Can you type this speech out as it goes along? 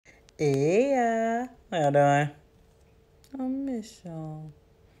Yeah. How y'all doing? I miss y'all.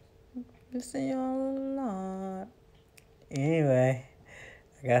 Missing y'all a lot. Anyway,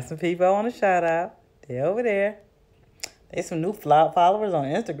 I got some people I want to shout out. They over there. They some new followers on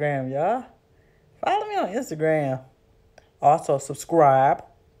Instagram, y'all. Follow me on Instagram. Also, subscribe.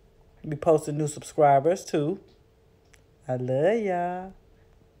 Be posting new subscribers, too. I love y'all.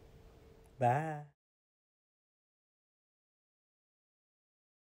 Bye.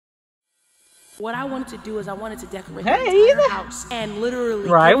 What I wanted to do is I wanted to decorate the entire house and literally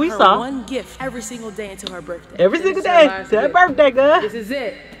give her one gift every single day until her birthday. Every single day. Till her birthday, girl. This is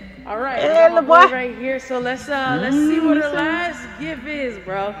it. All right, hey, my boy right here. So let's see what her last gift is,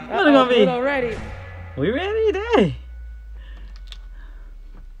 bro. What's it gonna be? Ready? We ready today.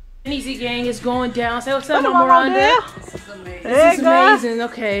 EZEE gang is going down. Say what's up, my Miranda. This is amazing. This is amazing.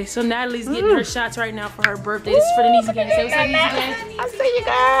 Okay, so Natalie's getting her shots right now for her birthday. This is for the EZEE gang. Say what's up, EZEE gang. I see you,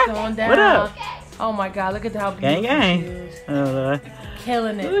 girl. Going down. What up? Oh my God, look at how beautiful gang. she is. Oh,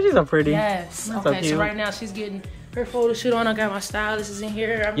 killing it. Ooh, she's so pretty. Yes. That's okay, so right now she's getting her photo shoot on. I got my stylist is in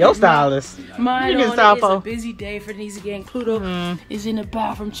here. Your stylist. Mine on. It's a busy day for the EZEE gang. Pluto is in the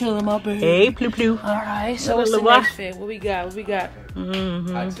bathroom chilling up here. Hey, Plu. All right, so what's the next fit? What we got? What we got?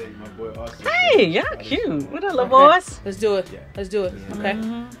 I take my boy Austin. Hey, y'all cute. What up, little boys? Let's do it. Let's do it. Okay.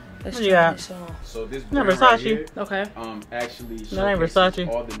 Let's try this on. So this not brand Versace. right here, okay. Actually that ain't Versace.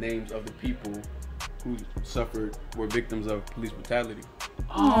 All the names of the people who were victims of police brutality.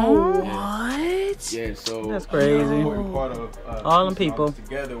 Oh, what? Yeah, so that's crazy. The important part of all them people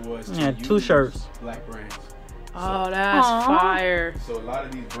together was to 2 shirts. Black brands. Oh, that's fire. So a lot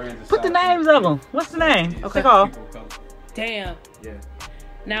of these brands. Put the names of them. What's the name? Okay. Damn. Yeah.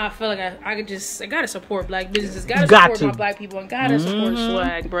 Now I feel like I gotta support black businesses, gotta support my black people, and gotta support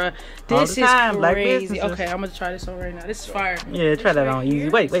swag, bruh. This is crazy. Okay, I'm gonna try this on right now. This is fire. Yeah, try that on easy.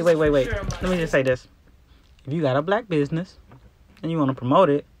 Wait. Let me just say this. If you got a black business and you want to promote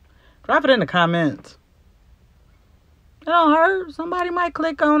it, drop it in the comments. It don't hurt. Somebody might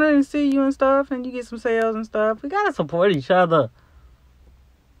click on it and see you and stuff, and you get some sales and stuff. We gotta support each other.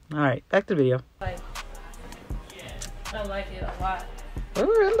 All right, back to the video. I like it a lot. Oh,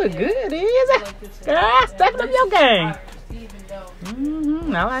 it look good, is it? Girl, stepping up your game.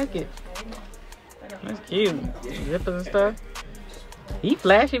 I like it. That's cute. Zippers and stuff. He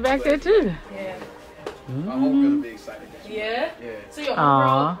flashy back there too. Yeah. I hope you'll be excited. Yeah? Yeah. So your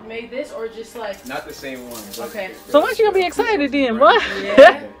homegirl made this or just like... Not the same one. Okay. So why she gonna be excited then, boy?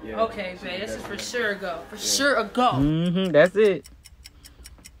 Yeah? Okay, babe. This is for sure a go. For sure a go. That's it.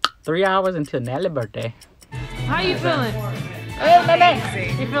 3 hours until Natalie's birthday. How you feeling?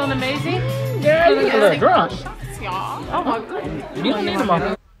 Amazing. You feeling amazing? Yeah, you look a little drunk. Oh my goodness. You don't need them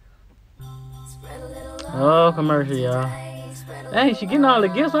all. Oh, commercial, y'all. Hey, she getting all the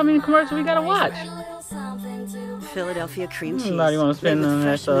gifts. How many commercials we gotta watch? Philadelphia cream cheese. Nobody want to spend on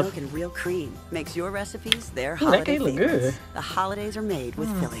that stuff. Milk and real cream makes your recipes their holiday look good. The holidays are made with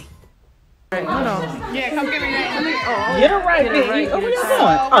Philly. Right, hold on. Yeah, come give me that. Get her right, baby. Oh, where you going?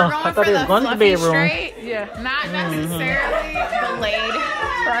 Oh, I thought it was going to the bedroom. Straight. Yeah. Not necessarily the laid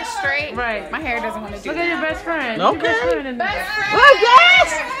brush straight. Right. My hair doesn't want to do Look at your best friend. Okay. Best friend. Oh,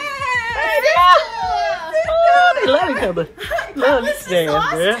 yes! Oh, they love each other. Love this dance,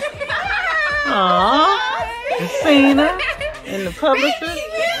 girl. Aww. Cena and the publisher.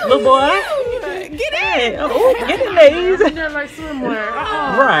 Little boy. Get in. Oh, get in there. You're there like swimwear.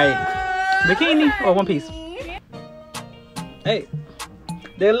 Right. Bikini or one piece? Hey,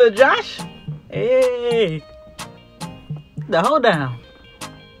 there, little Josh. Hey, the hold down.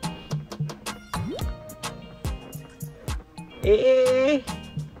 Hey.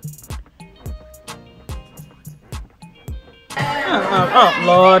 Oh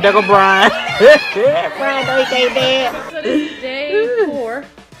Lord, there go Brian. Brian, no, he can't dance. So this is day 4.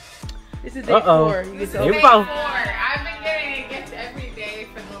 This is day 4. You get day 4. I've been getting a gift every day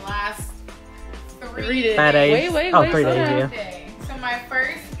for the last 3 days. 5 days. Wait. 3 days, yeah. So my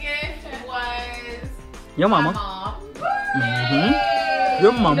first gift was your mama. My mom.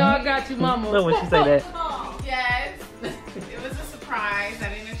 Your mama. No, I got you, mama. Look when she say that. Yes. It was a surprise. I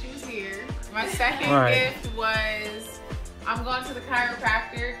didn't know she was here. My second gift was I'm going to the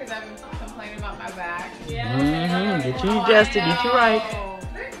chiropractor because I've been complaining about my back. Yeah. Get you adjusted, get you right.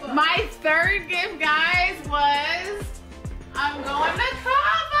 My third gift, guys, was I'm going to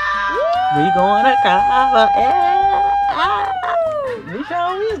Cabo. We going to Cabo. We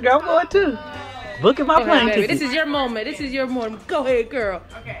sure is, girl. I'm going too. Booking my plane ticket. This is your moment. This is your moment. Go ahead, girl.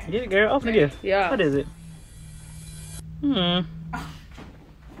 Okay. Get it, girl. Open the gift. Yeah. What is it? What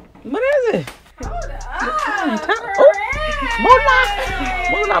is it? Hold up. Oh. Moolah.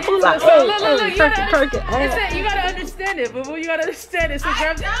 So, Hey, look, turkey. you gotta understand it, boo. You gotta understand it. So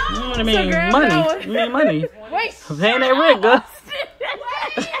grab I mean, money. Wait. I'm paying that rent, girl.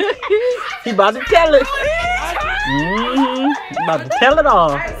 He about to tell it. About to tell it all.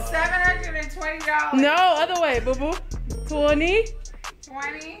 That's $720. No, other way, boo boo. 20.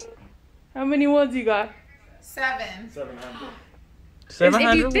 20. How many ones you got? 7. 700.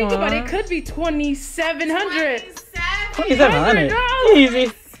 If you think about it, it could be 2,700. 2,700. Easy.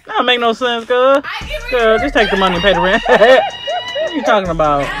 That don't make no sense, girl. Girl, just take the money and pay the rent. What are you talking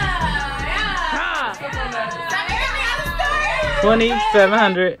about?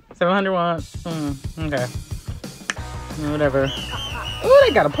 2,700. 701. Okay. Whatever. Oh,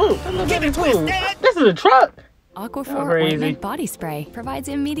 they got a poop. Get it poop. This is a truck. Aquaphor Ointment Body Spray provides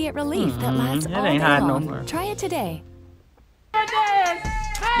immediate relief that lasts all day long. Try it today.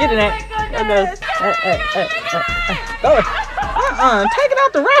 Get in there. Go. Take it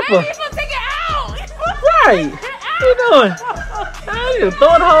out the wrapper. Take it out. Right. What you doing? You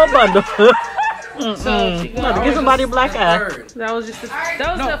throw the whole bundle. So she Get somebody a black eye. That was just the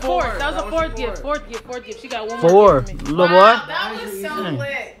fourth. That was a fourth gift. Fourth gift. She got one more. 4, gift for me. little boy. Wow, that was so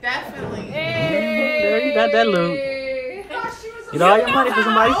lit. Definitely. There you got that loot. Get all your money for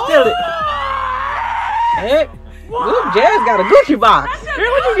somebody steal it. Hey, look, Jazz got a Gucci box.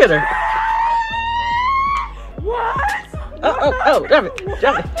 Girl, what'd you get her? What? Oh, drop it.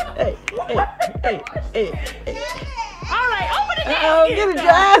 Hey. All right, open it. Oh, get it,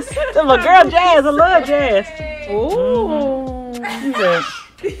 Jazz. That's my girl, Jazz. I love Jazz. Ooh. Let me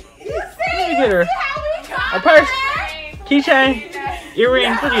get her a purse, keychain,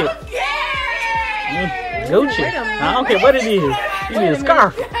 earrings. What you get? Gucci. I don't care what it is. You need a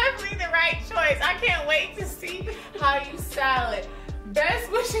scarf. Definitely the right choice. I can't wait to see how you style it. Best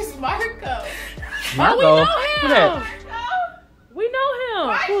wishes, Marco. Marco? Who that? We know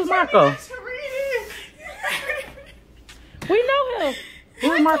him. Who's Marco? We know him.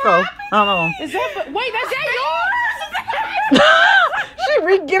 Who's Marco? I don't know. Is that? Wait, that's that yours? She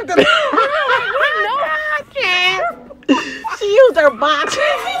re-gifted it. We know. She used her box.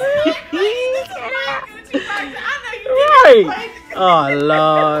 Right. Oh,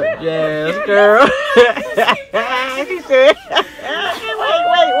 Lord. Yes, girl. She said,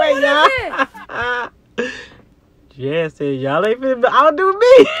 wait, y'all. Jazz said, y'all ain't finna outdo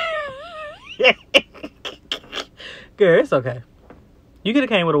me. Girl, it's okay. You could have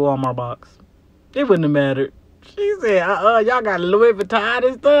came with a Walmart box. It wouldn't have mattered. She said, y'all got Louis Vuitton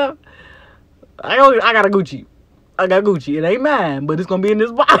and stuff. I got a Gucci. I got Gucci. It ain't mine, but it's gonna be in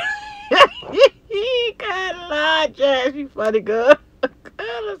this box. God, Lord, Jazz, you funny, girl.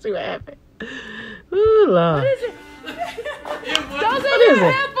 Let's see what happened. Ooh, Lord. What is it? Those are the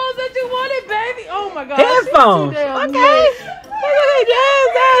headphones that you wanted, baby. Oh my God. Headphones. Okay. Hey,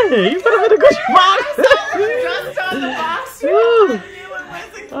 Jazz, you put them in the Gucci box. Just on the box.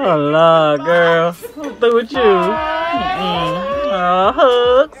 Oh, Lord, girl. I'm through with you.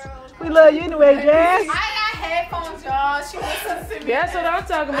 Hugs. We love you anyway, Jazz. I got headphones, y'all. She listens to me. That's what I'm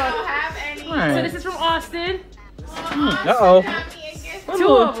talking I about. don't have any. Right. So this is from Austin. Uh-oh. Two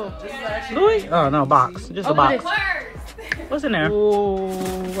of them. Louis? Oh, no, box. Just a box. What's in there? Oh,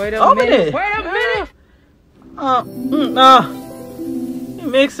 wait a Open minute. it. Wait a minute. You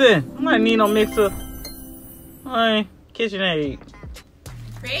mixing. I might need no mixer. Alright, KitchenAid.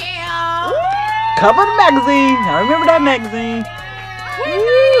 Bam. Cover the magazine. I remember that magazine.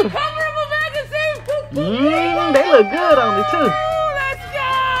 Woo. Cover of a magazine. They look good on it too. Let's go.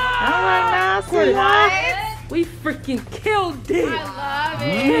 Alright, now see what? We freaking killed it. I love it.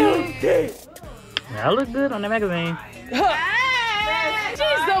 Killed it. Y'all look good on the magazine.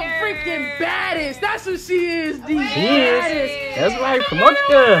 She's the freaking baddest. That's who she is. The She baddest. is. That's right. Promote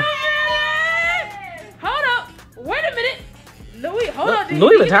your girl. Hold up. Wait a minute. Louis, hold up. Did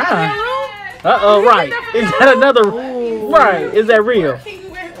Louis you get Vuitton. that room? Uh-oh, right. Is that another? Right. Is that real?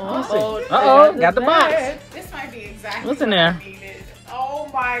 Uh-oh. Got the box. This might be exactly What's in there? what I needed. Oh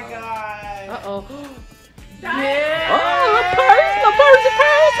my God. Uh-oh. Yeah. Oh, a purse.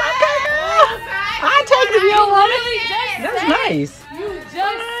 Okay, girl. I'll take it if you don't want it. That's nice. You just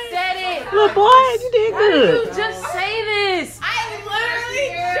said it. Little boy, you did How did you good. just say this? I literally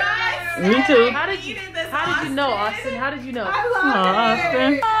just Me too. How did you know, Austin? How did you know? I Oh, love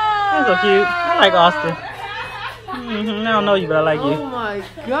Austin. That's so cute. I like Austin. I don't know you, but I like Oh you. my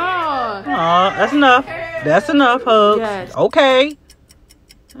God. Oh, that's enough. That's enough, hugs. Yes. Okay.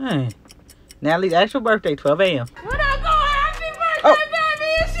 Hey. Natalie's actual birthday, 12 a.m. What up, going? Happy birthday, Oh. baby.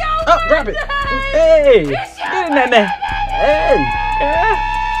 It's your Oh, drop it. Hey. Get in that there. Hey.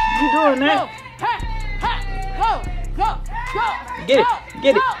 You doing that? Go. Get it.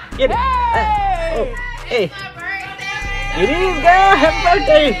 Get it. Get it. Oh, hey. It is, girl. Happy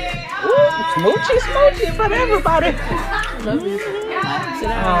birthday. Ooh, smoochy for everybody. Love you. Sit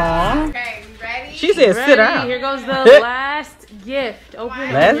down. Okay, you ready? She said sit down. Here goes the last gift. Open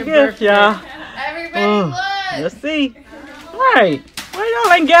it. Last gift, y'all. Everybody look. Let's see. Right. Why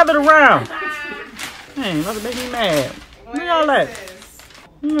y'all ain't gathered around? Hey, mother make me mad. Where y'all at?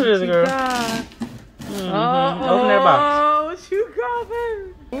 Who is it, girl? Open that box. Oh, what you got,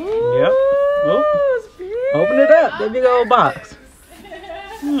 baby? Yep. Open it up. That big old box.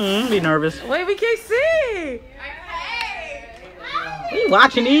 Be nervous. Wait, we can't see. We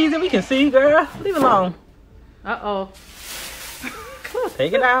watching these and we can see, girl. Leave it alone. Uh-oh.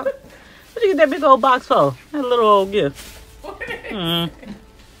 Take it out. What you get that big old box for? That little old gift. What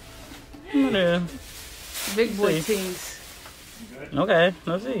is Big boy teens. Okay,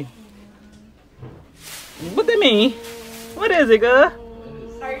 let's see. What that mean? What is it, girl?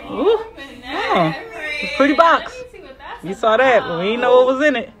 Ooh. Oh, it's a pretty box. We saw that, but we didn't know what was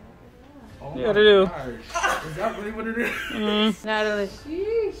in it. What you gotta do? Is that really what it is? Natalie.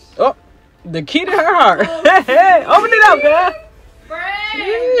 Oh, the key to her heart. Hey, open it up, girl.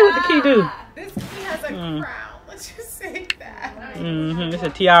 What the key do? This key has a crown. Let's just say that. It's a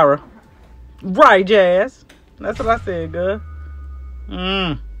tiara. Right, Jazz. That's what I said, girl.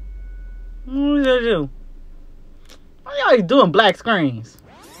 What did I do? Why y'all doing black screens?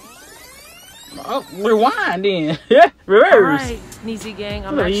 Oh, rewind then. Reverse. All right, NATALIE gang.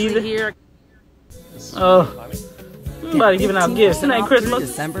 I'm actually here. Oh, somebody giving out gifts. It ain't Christmas.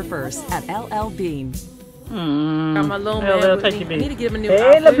 December 1st at LL Bean. Got my little man with me. I need to give him a new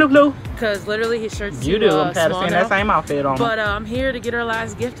outfit. Blue. Because literally his shirt's you too do. I'm small that same outfit on. But I'm here to get her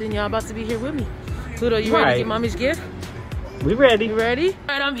last gift, and y'all about to be here with me. Pluto, you ready to get mommy's gift? We ready. You ready? All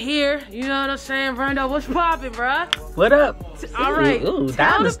right, I'm here. You know what I'm saying, Brando? What's poppin', bruh? What up? All right. Ooh,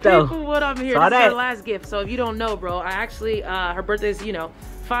 tell the people what I'm here. This is that. her last gift. So if you don't know, bro, I actually her birthday's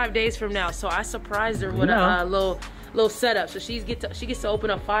 5 days from now. So I surprised her with a little setup. So she gets to open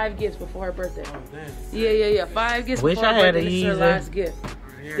up 5 gifts before her birthday. Yeah. 5 gifts before her birthday. This is her last gift.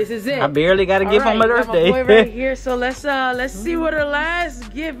 This is it. I barely got a gift on my birthday. My boy right here. So let's see what her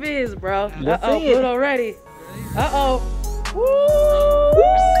last gift is, bro. Uh-oh, Pluto ready. Uh-oh. Woo!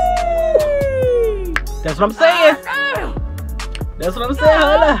 That's what I'm saying. That's what I'm saying.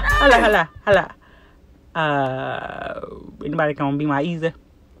 Holla. Anybody gonna be my EZEE?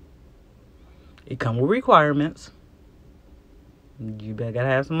 It come with requirements. You better gotta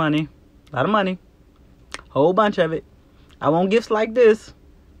have some money. A lot of money. Whole bunch of it. I want gifts like this.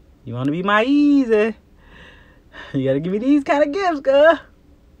 You wanna be my EZEE? You gotta give me these kind of gifts, girl.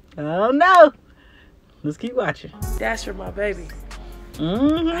 Oh no. Let's keep watching. That's for my baby.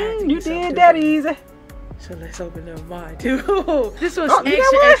 You did that EZEE. So let's open up mine too. This was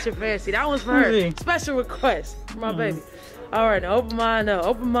extra fancy. That was for her. Special request for my baby. All right, now open mine up.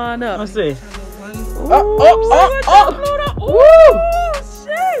 Let's see.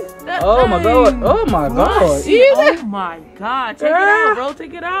 Oh my god. Oh my god. Oh my god. Take it out, bro.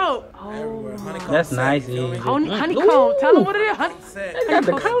 Take it out. Oh, that's nice. Honeycomb. Tell them what it is. They got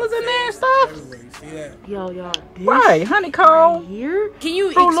the colors in there and stuff. Yo, right, honeycomb. Right here. Can you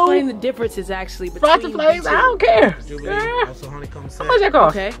explain the differences actually between Frosted Flakes? I don't care. Also honeycomb set. How much that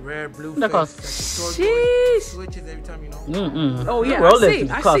cost? Okay. Red, blue. That cost. Jeez. Switches every time Oh yeah, I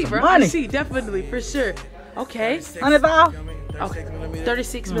see, bro. I see, definitely, for sure. Okay. 100,000. Okay.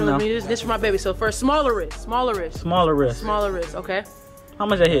 36 millimeters. This for my baby. So for a smaller wrist. Okay. How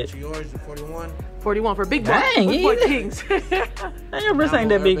much I hit? 41 for big boy. Dang, boy kings. Your wrist ain't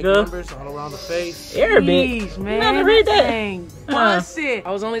that big, girl. All around the face. Arabic. Man, never read that.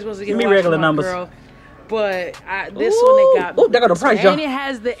 I was only supposed to get me regular numbers. Girl, but this one they got. Ooh, they got a price, y'all. And it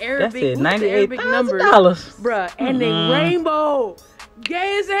has the Arabic, $98,000, bruh, and the rainbow.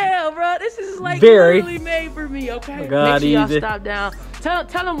 Gay as hell, bro. This is like very literally made for me. Okay, God, make sure y'all EZEE. stop down. Tell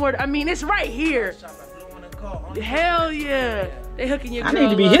them where. I mean, it's right here. Hell yeah. They hooking your girl I need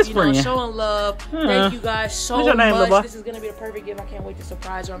to be his friend. Showing love. Thank you guys so your name, much. This is gonna be the perfect gift. I can't wait to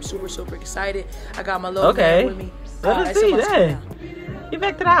surprise her. I'm super excited. I got my little man with me. Let us see that. Get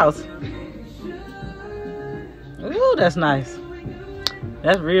back to the house. Ooh, that's nice.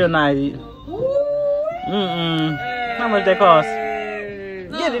 That's real nice. How much that cost?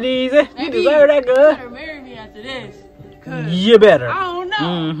 Get it EZEE. You deserve that, girl. You better marry me after this. You better. I don't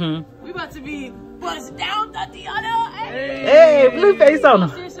know. We about to be bust down, Tatiana. Hey, blue face on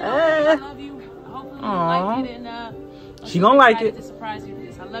her. I love you. Hopefully you like it, and she gonna like it. To surprise you with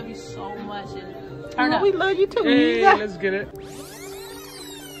this. I love you so much. And turn up. We love you too. Hey, let's get it.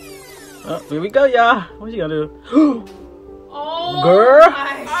 Oh, here we go, y'all. What you gonna do? Oh, girl.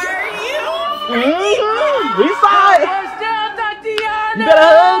 Are you? We saw it. You better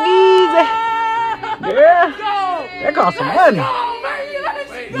hug Easy. Girl, that cost some money.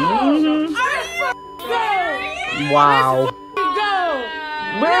 Wow.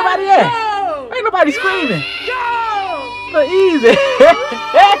 Where everybody at? Ain't nobody screaming. But Easy.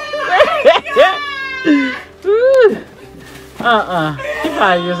 She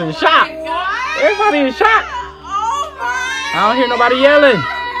probably just in shock. Everybody in shock. I don't hear nobody yelling.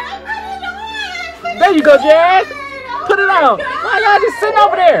 There you go, Jazz. Put it on. Why y'all just sitting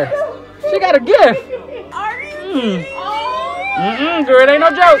over there? She got a gift. Girl, it ain't no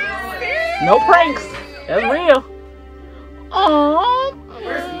joke. No pranks. That's real. Aww.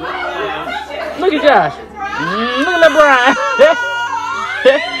 Look at Josh. Look at LeBron.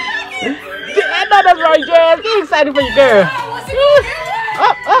 I know that's right, Jazz. Get excited for your girl.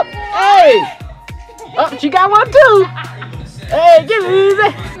 Up. Hey. Up, she got one too. Hey, give it easy.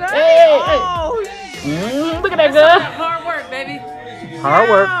 Hey. Look at that girl. Hard work, baby. Hard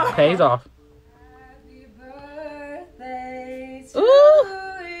work pays off. Happy birthday to Ooh.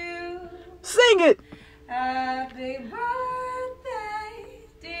 you. Sing it. Happy birthday,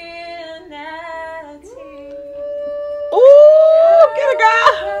 dear Natalie. Ooh, get it,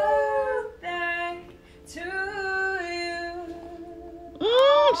 girl. Birthday to you.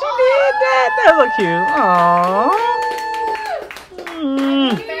 She did that. That was cute. Aww.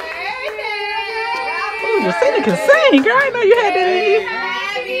 Ooh, the singer can sing, girl. I didn't know you had that in you.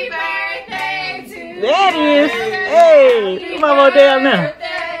 Happy birthday to you. That is. Hey, come on, Odell now.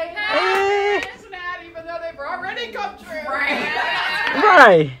 Hey. Even though they've already come true.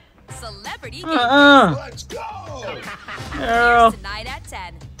 Right. Celebrity Let's go! Girl. Tonight at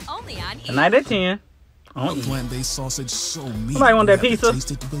 10. Only on E! Tonight at 10. A plant-based sausage so meaty. Somebody want that pizza?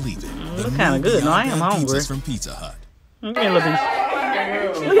 Taste it to believe it. Looks kind of good. No, I am hungry. Pizzas from Pizza Hut. Give me a little piece.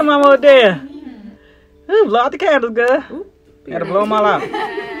 Look at Mama Odell. Ooh, blow out the candles, girl. Gotta blow them all out.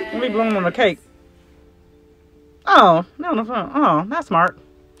 Let me blow them on the cake. Oh, no, no fun. Oh, that's smart.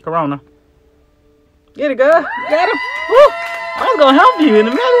 Corona. Get it, girl. Got him. Woo. I was gonna help you in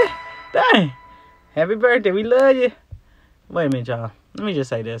a minute. Dang. Happy birthday. We love you. Wait a minute, y'all. Let me just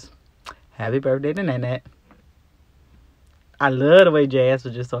say this. Happy birthday to Nanette. I love the way Jazz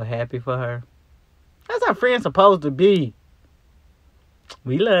was just so happy for her. That's how friends supposed to be.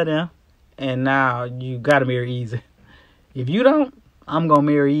 We love them. And now you gotta marry Easy. If you don't, I'm gonna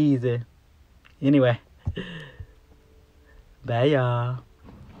marry Easy. Anyway. Bye, y'all.